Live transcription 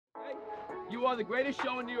You are the greatest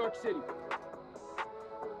show in New York City.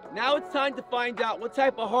 Now it's time to find out what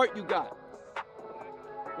type of heart you got.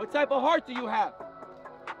 What type of heart do you have?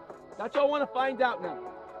 That's what I want to find out now.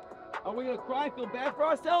 Are we going to cry and feel bad for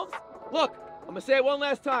ourselves? Look, I'm going to say it one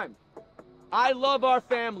last time. I love our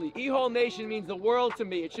family. E-Whole Nation means the world to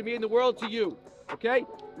me. It should mean the world to you, okay?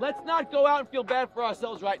 Let's not go out and feel bad for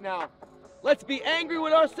ourselves right now. Let's be angry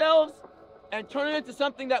with ourselves and turn it into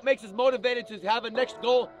something that makes us motivated to have a next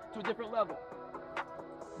goal to a different level.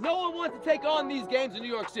 No one wants to take on these games in New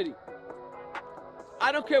York City.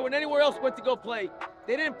 I don't care when anywhere else went to go play.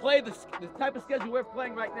 They didn't play the type of schedule we're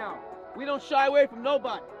playing right now. We don't shy away from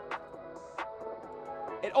nobody.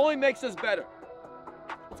 It only makes us better.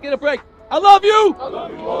 Let's get a break. I love you! I love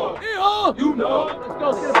you more. Yeehaw! You know. Let's go,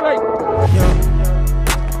 let's get a break. Yeah.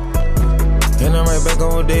 And I'm right back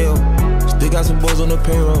on Rodeo. Still got some boys on the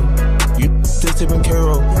payroll. You still tipping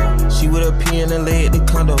Carol. She with a P and a lay at the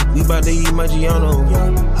condo. We bout to eat Maggiano.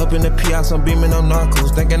 Up in the P.I.S. I'm beaming on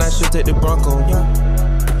narcos. Thinking I should take the Bronco.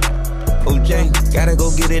 OJ, gotta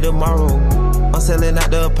go get it tomorrow. I'm selling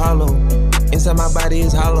out the Apollo. Inside my body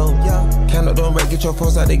is hollow. Count up don't wreck, get your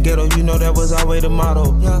folks out the ghetto. You know that was always the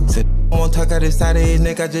motto. Said won't talk out the side of his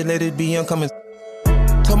neck, I just let it be. I'm coming.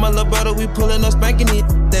 Told my little brother we pulling up spanking it.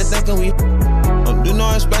 That thinking we don't do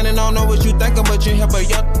no explaining. I don't know what you thinking, but you here, but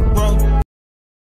yeah, bro.